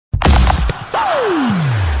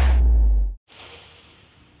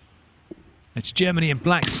It's Germany in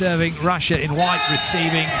black serving, Russia in white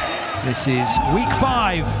receiving. This is week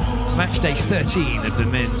 5, match day 13 of the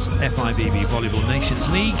men's FIVB Volleyball Nations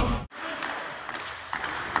League.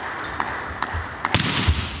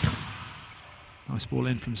 Nice ball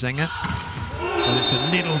in from Zenger. But it's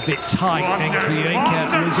a little bit tight, and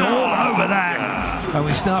Klienka was all over that. And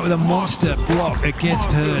we start with a monster block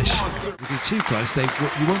against Hirsch. If you're too close, you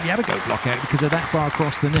won't be able to go block out because they're that far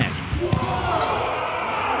across the net.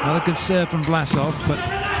 Another good serve from Vlasov, but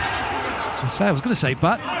I was going to say,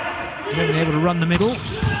 but they haven't been able to run the middle.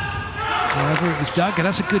 However, it was dug, and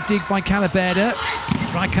that's a good dig by Caliberda.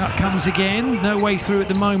 Reichardt comes again, no way through at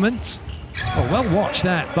the moment. Oh, well watched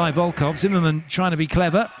that by Volkov. Zimmerman trying to be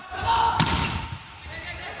clever.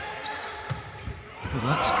 Well,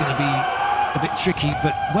 that's going to be a bit tricky,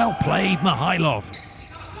 but well played, Mihailov.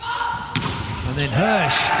 And then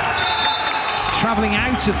Hirsch, travelling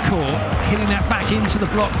out of court, hitting that back into the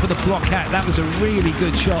block for the block out. That was a really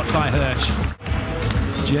good shot by Hirsch.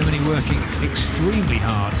 Germany working extremely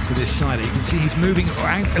hard for this side. You can see he's moving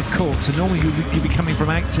out of court, so normally you'd be coming from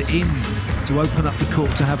out to in to open up the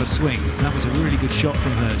court to have a swing. That was a really good shot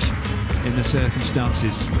from Hirsch in the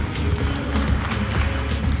circumstances.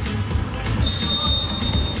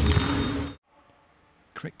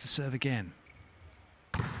 Crick to serve again.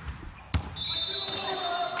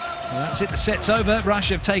 Well, that's it, the set's over.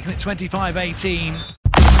 Russia have taken it 25-18.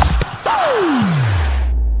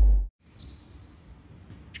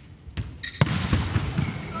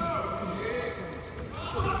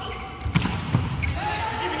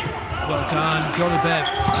 Well done, Golubev.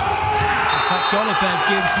 In fact, Golubev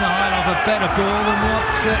gives Mihailov a better ball than what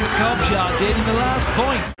Kobzar did in the last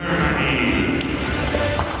point.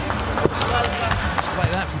 Let's play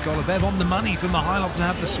that from Golubev, on the money for Mihailov to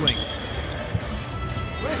have the swing.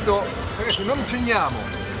 Questo, ragazzi, non insegniamo.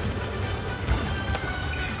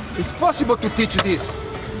 It's possible to teach this.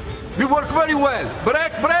 We work very well.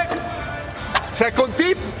 Break, break. Second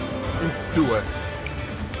tip, do it.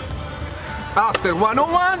 After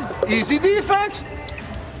 1-on-1, easy defense,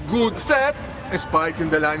 good set, a spike in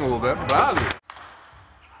the line over. Bravo.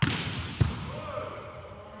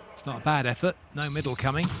 It's not a bad effort, no middle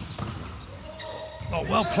coming. Oh,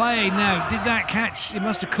 well played now. Did that catch? It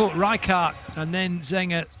must have caught Reichardt, and then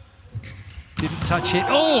Zenger didn't touch it.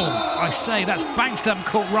 Oh, I say, that's bounced up and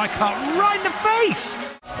caught Reichardt right in the face.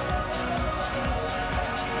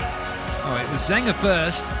 Oh, it was Zenger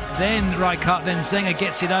first, then Reichardt, then Zenger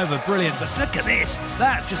gets it over. Brilliant, but look at this.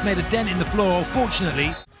 That's just made a dent in the floor,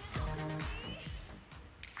 fortunately.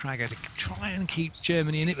 Krager to try and keep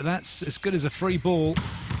Germany in it, but that's as good as a free ball,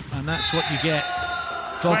 and that's what you get.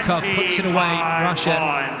 Volkov puts it away.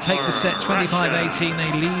 Russia take the set 25-18.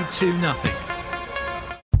 They lead 2-0.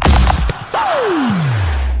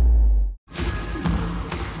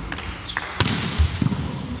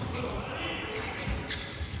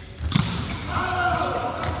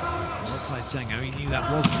 Well played Zenger. He knew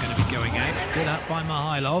that wasn't going to be going out. Good up by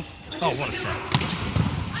Mihailov. Oh, what a set.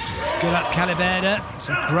 Good up Caliberda.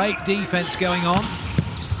 Some great defense going on.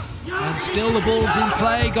 And still the ball's in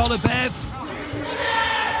play. Golubev.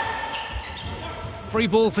 Free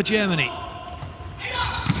ball for Germany.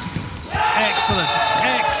 Excellent,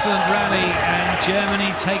 excellent rally, and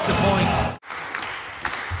Germany take the point.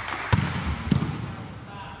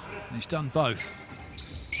 He's done both.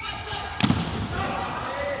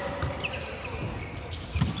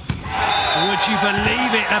 Would you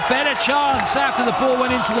believe it? A better chance after the ball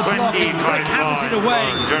went into the block. It hammers it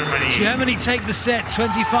away. Germany take the set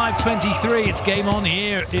 25-23. It's game on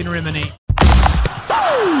here in Rimini.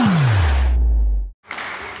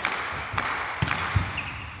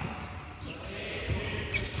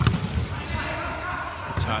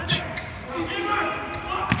 Touch.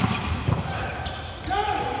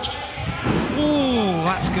 Oh,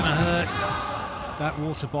 that's going to hurt. That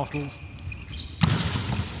water bottle's.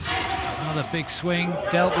 Another big swing,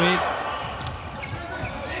 dealt with.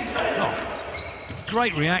 Oh,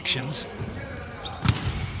 great reactions.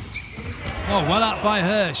 Oh, well up by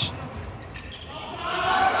Hirsch.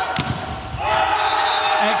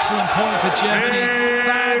 Excellent point for Germany.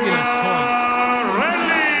 Fabulous point.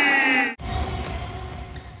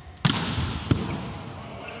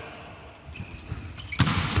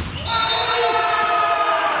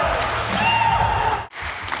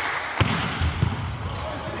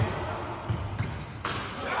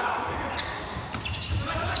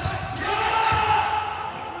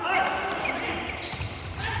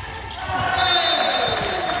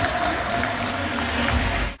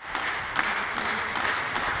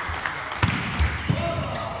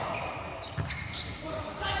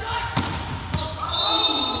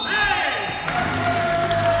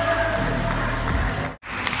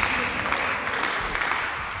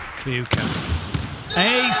 Kliuka.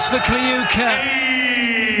 Ace for Kliuka.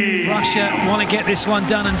 Russia want to get this one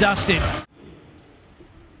done and dusted.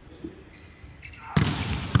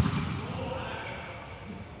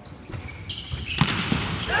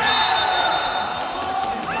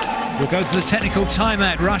 We'll go to the technical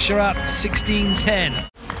timeout. Russia up 16-10.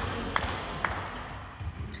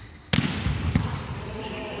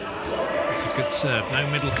 It's a good serve. No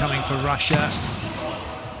middle coming for Russia.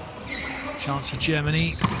 Chance for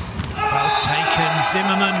Germany. Well taken.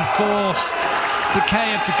 Zimmerman forced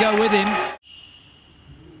Kakayev to go with him.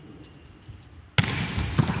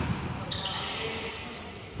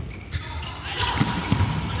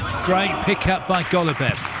 Great pick up by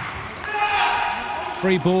Golubev.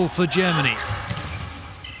 Free ball for Germany.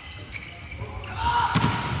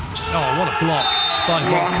 Oh, what a block by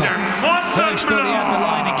Volkov. Hirsch thought he had the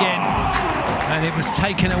line again, and it was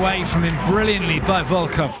taken away from him brilliantly by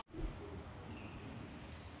Volkov.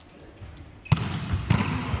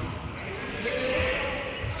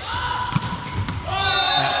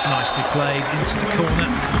 That's nicely played into the corner.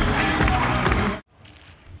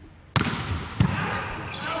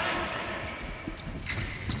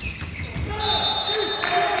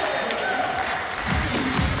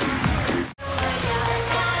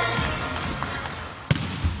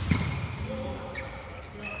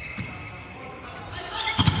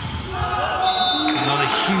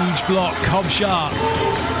 Huge block, Kobzar.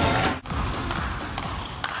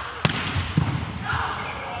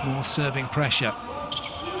 More serving pressure.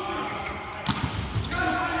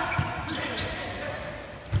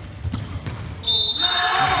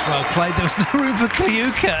 That's well played. There was no room for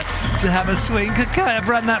Kliuka to have a swing. Kakayev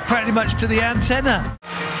ran that pretty much to the antenna.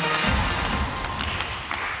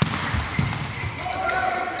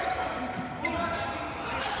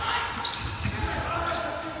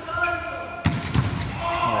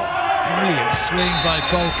 Brilliant swing by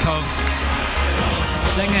Volkov.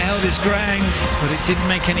 Zenger held his ground, but it didn't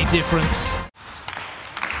make any difference.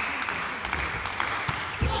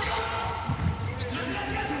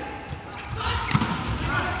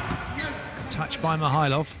 Touch by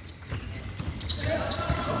Mihailov.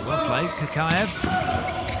 Well played, Kakayev.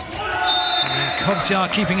 And then Kobzar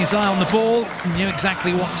keeping his eye on the ball, knew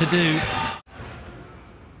exactly what to do.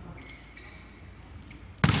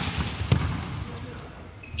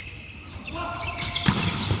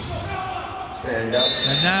 Stand up.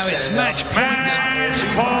 And now it's match point. Match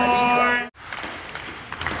point.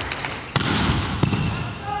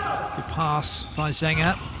 Good pass by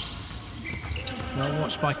Zenger. Well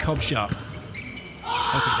watched by Kobzar. He's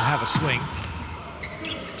hoping to have a swing.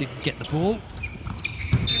 Didn't get the ball.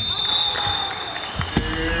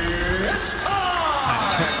 And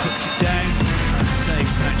Kop puts it down and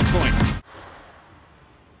saves match point.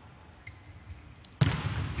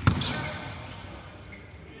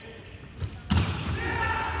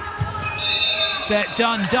 Set,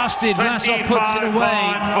 done, dusted. Vlasov puts it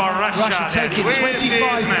away. Russia take it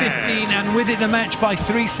 25-15, and with it the match by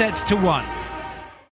 3 sets to 1.